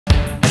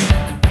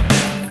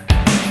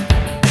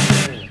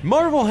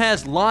Marvel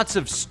has lots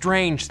of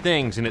strange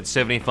things in its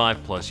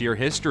 75+ year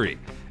history.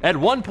 At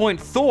one point,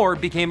 Thor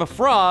became a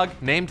frog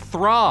named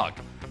Throg.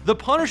 The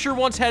Punisher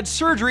once had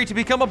surgery to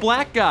become a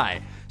black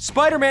guy.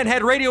 Spider-Man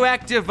had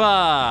radioactive,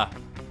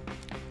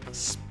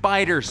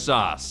 spider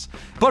sauce.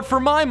 But for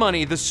my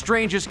money, the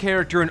strangest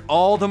character in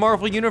all the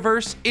Marvel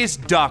Universe is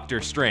Doctor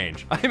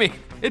Strange. I mean,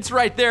 it's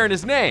right there in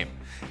his name.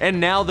 And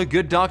now the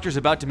good doctor's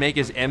about to make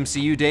his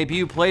MCU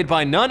debut, played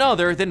by none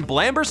other than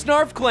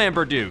Blambersnarf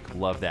Clamberduke.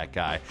 Love that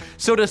guy.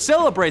 So to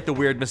celebrate the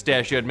weird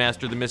mustachioed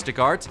master of the mystic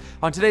arts,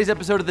 on today's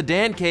episode of the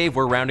Dan Cave,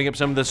 we're rounding up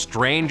some of the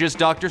strangest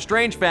Doctor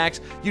Strange facts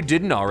you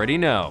didn't already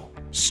know.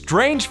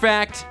 Strange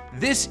fact,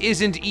 this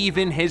isn't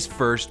even his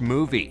first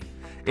movie.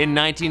 In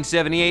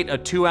 1978, a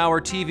 2-hour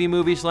TV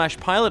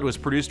movie/pilot was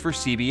produced for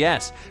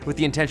CBS with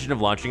the intention of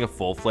launching a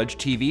full-fledged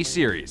TV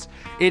series.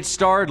 It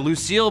starred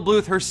Lucille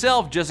Bluth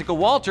herself, Jessica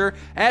Walter,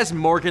 as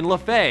Morgan Le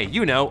Fay,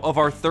 you know, of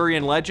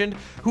Arthurian legend,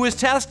 who is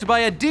tasked by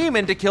a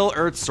demon to kill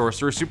Earth's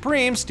Sorcerer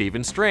Supreme,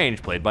 Stephen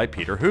Strange, played by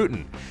Peter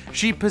Hooton.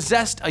 She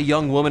possessed a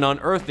young woman on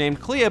Earth named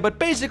Clea, but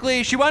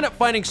basically she wound up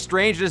finding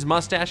Strange and his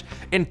mustache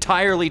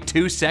entirely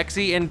too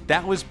sexy, and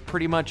that was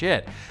pretty much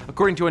it.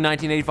 According to a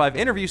 1985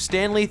 interview,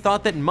 Stan Lee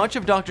thought that much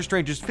of Doctor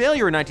Strange's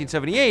failure in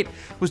 1978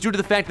 was due to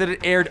the fact that it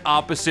aired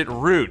opposite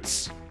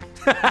routes.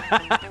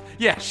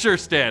 Yeah, sure,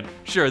 Stan.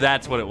 Sure,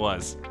 that's what it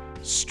was.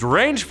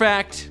 Strange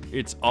fact,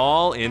 it's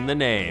all in the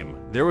name.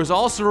 There was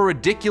also a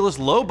ridiculous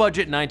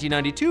low-budget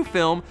 1992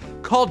 film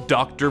called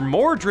Dr.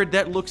 Mordred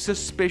that looks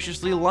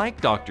suspiciously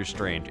like Doctor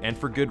Strange, and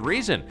for good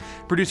reason.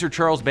 Producer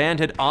Charles Band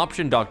had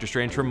optioned Doctor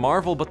Strange from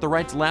Marvel, but the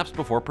rights lapsed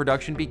before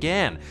production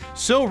began.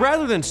 So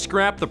rather than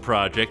scrap the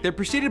project, they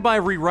proceeded by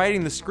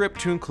rewriting the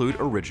script to include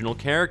original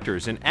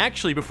characters, and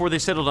actually before they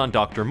settled on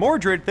Dr.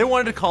 Mordred, they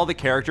wanted to call the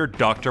character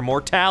Dr.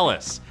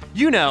 Mortalis.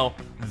 You know,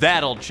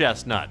 that old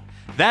chestnut.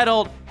 That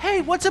old,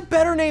 hey, what's a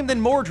better name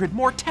than Mordred?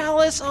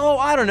 Mortalis? Oh,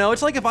 I don't know.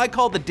 It's like if I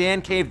called the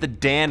Dan Cave the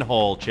Dan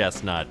Hole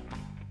chestnut.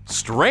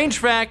 Strange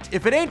fact,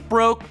 if it ain't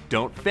broke,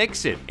 don't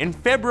fix it. In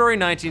February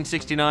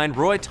 1969,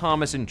 Roy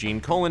Thomas and Gene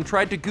Colan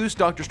tried to goose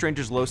Doctor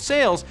Strange's low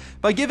sales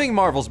by giving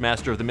Marvel's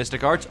Master of the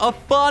Mystic Arts a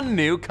fun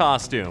new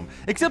costume.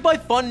 Except by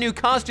fun new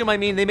costume, I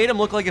mean they made him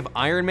look like if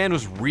Iron Man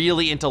was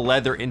really into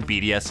leather and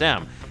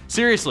BDSM.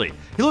 Seriously,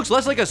 he looks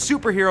less like a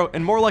superhero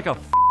and more like a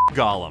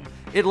golem.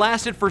 It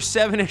lasted for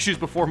 7 issues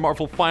before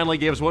Marvel finally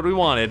gave us what we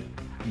wanted,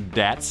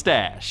 dat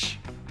stash.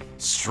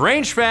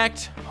 Strange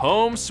fact,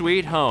 home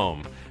sweet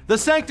home. The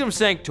Sanctum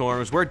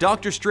Sanctorum is where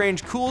Doctor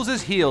Strange cools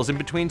his heels in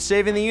between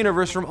saving the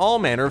universe from all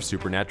manner of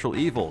supernatural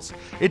evils.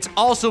 It's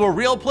also a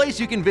real place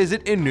you can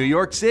visit in New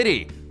York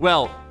City.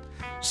 Well,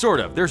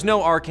 sort of. There's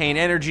no arcane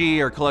energy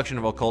or collection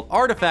of occult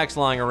artifacts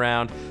lying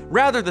around.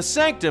 Rather, the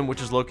Sanctum,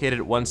 which is located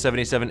at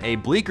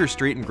 177A Bleecker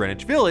Street in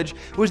Greenwich Village,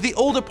 was the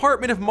old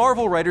apartment of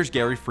Marvel writers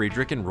Gary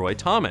Friedrich and Roy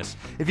Thomas.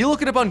 If you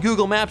look it up on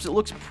Google Maps, it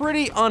looks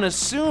pretty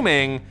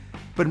unassuming,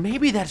 but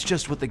maybe that's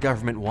just what the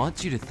government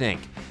wants you to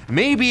think.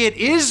 Maybe it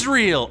is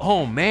real.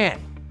 Oh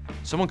man.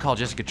 Someone call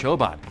Jessica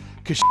Chobot,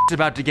 'cause shit's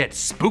about to get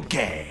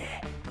spooky.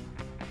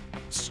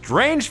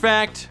 Strange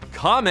fact,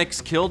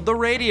 comics killed the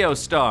radio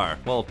star.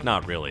 Well,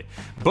 not really.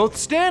 Both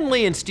Stan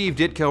Lee and Steve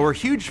Ditko were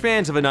huge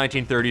fans of a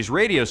 1930s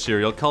radio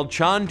serial called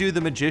Chandu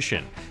the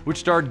Magician, which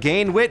starred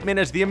Gain Whitman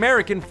as the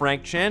American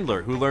Frank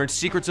Chandler, who learned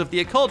secrets of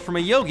the occult from a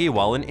yogi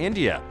while in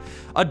India.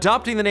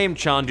 Adopting the name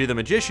Chandu the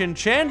Magician,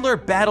 Chandler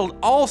battled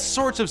all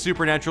sorts of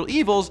supernatural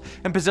evils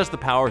and possessed the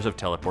powers of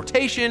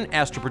teleportation,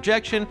 astral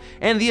projection,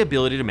 and the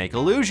ability to make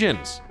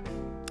illusions.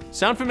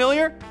 Sound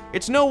familiar?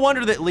 It's no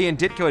wonder that Lee and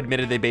Ditko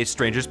admitted they based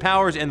Strange's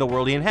powers and the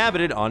world he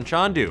inhabited on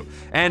Chandu.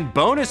 And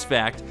bonus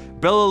fact,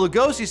 Bela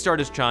Lugosi starred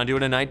as Chandu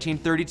in a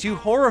 1932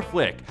 horror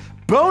flick.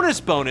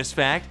 Bonus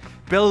fact,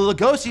 Bela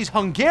Lugosi's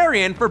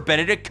Hungarian for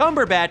Benedict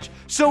Cumberbatch,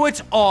 so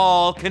it's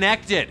all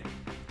connected.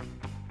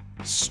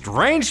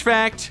 Strange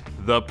fact,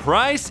 the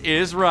price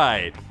is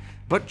right.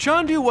 But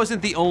Chandu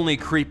wasn't the only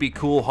creepy,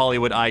 cool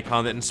Hollywood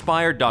icon that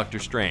inspired Doctor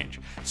Strange.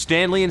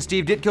 Stan Lee and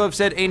Steve Ditko have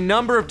said a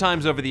number of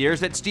times over the years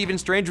that Stephen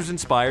Strange was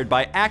inspired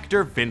by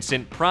actor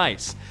Vincent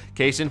Price.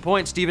 Case in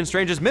point, Stephen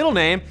Strange's middle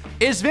name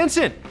is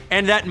Vincent.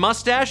 And that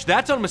mustache,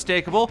 that's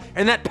unmistakable.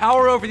 And that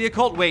power over the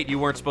occult, wait, you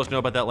weren't supposed to know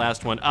about that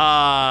last one.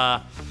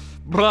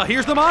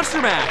 Here's the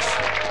Monster Mash.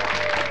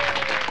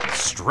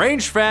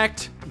 Strange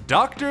fact,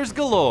 doctors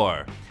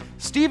galore.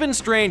 Stephen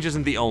Strange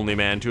isn't the only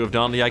man to have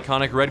donned the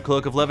iconic red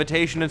cloak of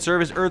levitation and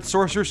serve as Earth's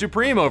Sorcerer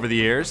Supreme over the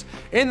years.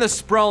 In the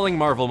sprawling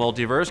Marvel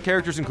multiverse,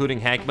 characters including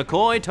Hank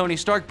McCoy, Tony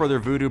Stark, Brother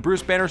Voodoo,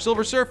 Bruce Banner,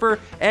 Silver Surfer,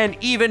 and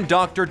even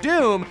Doctor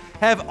Doom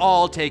have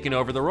all taken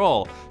over the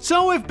role.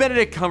 So if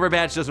Benedict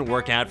Cumberbatch doesn't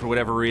work out for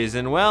whatever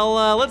reason,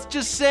 well, let's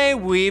just say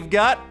we've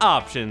got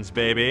options,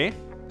 baby.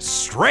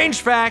 Strange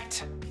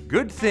fact,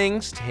 good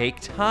things take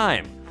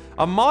time.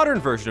 A modern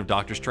version of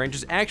Doctor Strange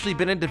has actually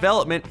been in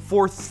development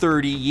for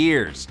 30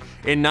 years.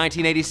 In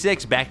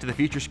 1986, Back to the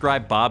Future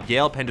scribe Bob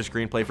Gale penned a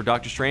screenplay for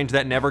Doctor Strange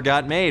that never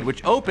got made,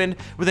 which opened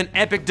with an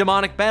epic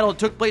demonic battle that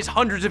took place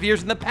hundreds of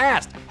years in the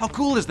past. How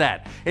cool is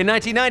that? In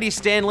 1990,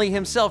 Stan Lee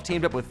himself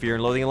teamed up with Fear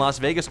and Loathing in Las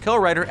Vegas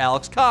co-writer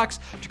Alex Cox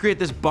to create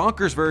this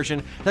bonkers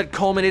version that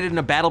culminated in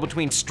a battle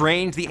between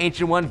Strange, the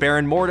Ancient One,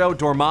 Baron Mordo,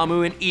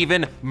 Dormammu, and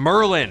even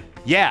Merlin.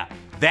 Yeah,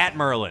 that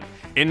Merlin.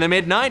 In the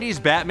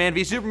mid-90s, Batman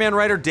v Superman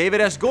writer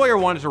David S. Goyer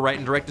wanted to write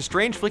and direct a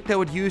Strange flick that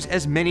would use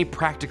as many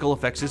practical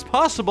effects as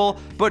possible,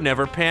 but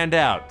never panned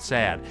out.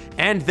 Sad.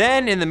 And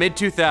then in the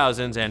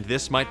mid-2000s, and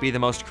this might be the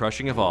most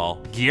crushing of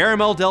all,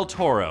 Guillermo del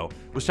Toro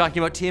was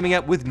talking about teaming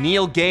up with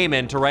Neil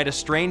Gaiman to write a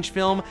Strange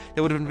film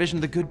that would have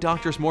envisioned the Good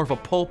Doctor as more of a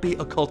pulpy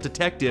occult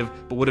detective,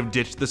 but would have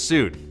ditched the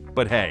suit.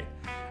 But hey,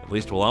 at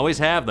least we'll always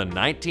have the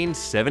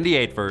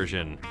 1978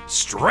 version.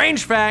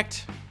 Strange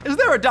fact! Is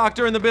there a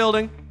doctor in the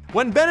building?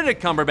 When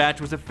Benedict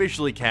Cumberbatch was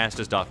officially cast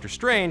as Doctor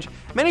Strange,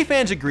 many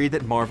fans agreed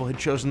that Marvel had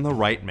chosen the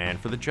right man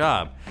for the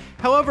job.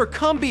 However,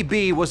 Cumby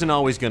B wasn't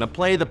always gonna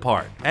play the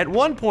part. At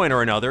one point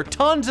or another,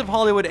 tons of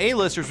Hollywood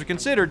A-listers were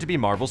considered to be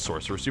Marvel's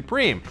Sorcerer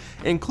Supreme,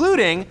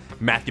 including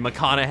Matthew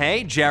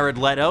McConaughey, Jared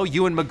Leto,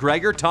 Ewan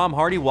McGregor, Tom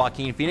Hardy,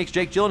 Joaquin Phoenix,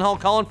 Jake Gyllenhaal,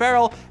 Colin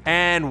Farrell,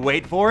 and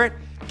wait for it,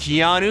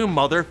 Keanu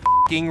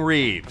motherfucking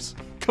Reeves.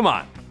 Come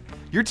on,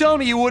 you're telling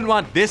me you wouldn't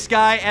want this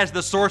guy as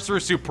the Sorcerer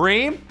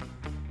Supreme?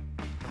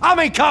 I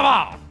mean, come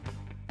on!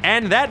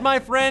 And that, my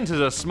friends,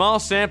 is a small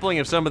sampling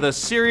of some of the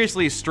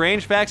seriously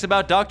strange facts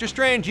about Doctor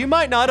Strange you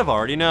might not have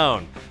already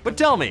known. But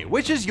tell me,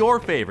 which is your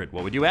favorite?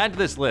 What would you add to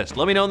this list?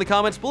 Let me know in the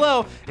comments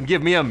below, and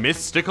give me a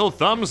mystical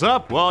thumbs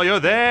up while you're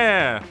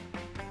there.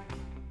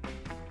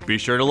 Be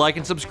sure to like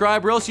and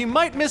subscribe, or else you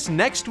might miss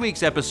next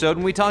week's episode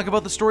when we talk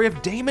about the story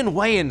of Damon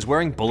Wayans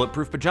wearing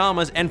bulletproof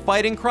pajamas and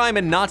fighting crime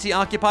in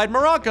Nazi-occupied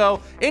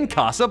Morocco in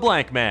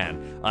Casablanca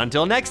Man.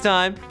 Until next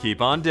time, keep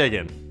on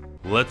digging.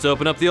 Let's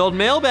open up the old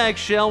mailbag,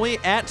 shall we?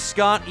 At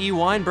Scott E.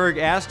 Weinberg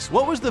asks,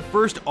 what was the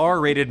first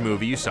R-rated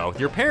movie you saw with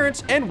your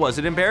parents, and was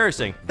it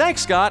embarrassing?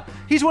 Thanks, Scott.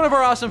 He's one of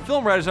our awesome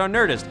film writers on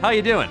Nerdist. How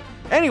you doing?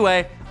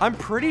 Anyway, I'm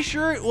pretty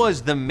sure it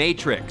was The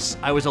Matrix.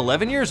 I was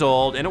 11 years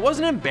old, and it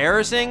wasn't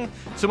embarrassing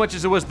so much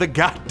as it was the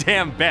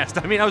goddamn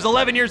best. I mean, I was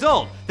 11 years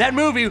old. That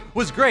movie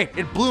was great.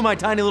 It blew my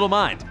tiny little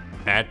mind.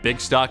 At Big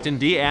Stockton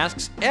D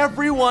asks,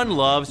 everyone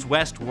loves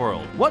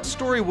Westworld. What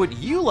story would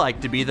you like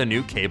to be the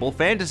new cable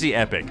fantasy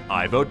epic?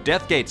 I vote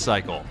Deathgate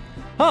Cycle.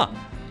 Huh,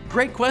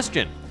 great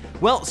question.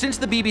 Well, since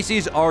the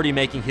BBC's already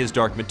making his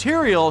Dark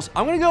Materials,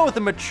 I'm gonna go with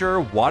a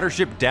mature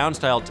Watership Down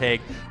style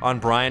take on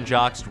Brian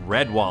Jock's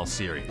Redwall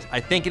series. I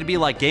think it'd be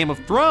like Game of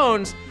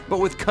Thrones, but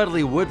with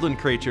cuddly woodland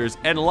creatures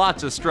and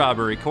lots of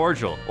strawberry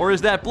cordial. Or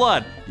is that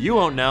blood? You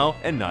won't know,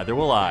 and neither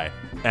will I.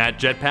 At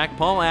Jetpack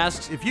Paul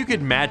asks, if you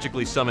could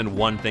magically summon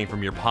one thing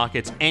from your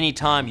pockets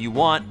anytime you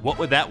want, what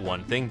would that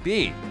one thing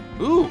be?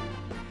 Ooh,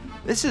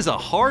 this is a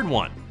hard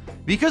one.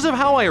 Because of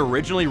how I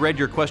originally read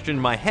your question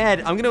in my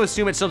head, I'm gonna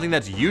assume it's something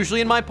that's usually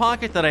in my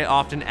pocket that I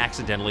often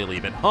accidentally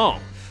leave at home.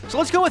 So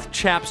let's go with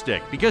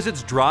chapstick, because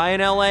it's dry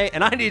in LA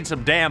and I need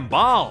some damn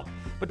balm.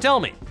 But tell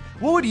me,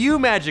 what would you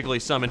magically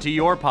summon to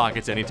your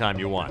pockets anytime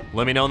you want?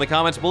 Let me know in the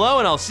comments below,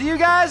 and I'll see you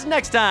guys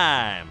next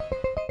time.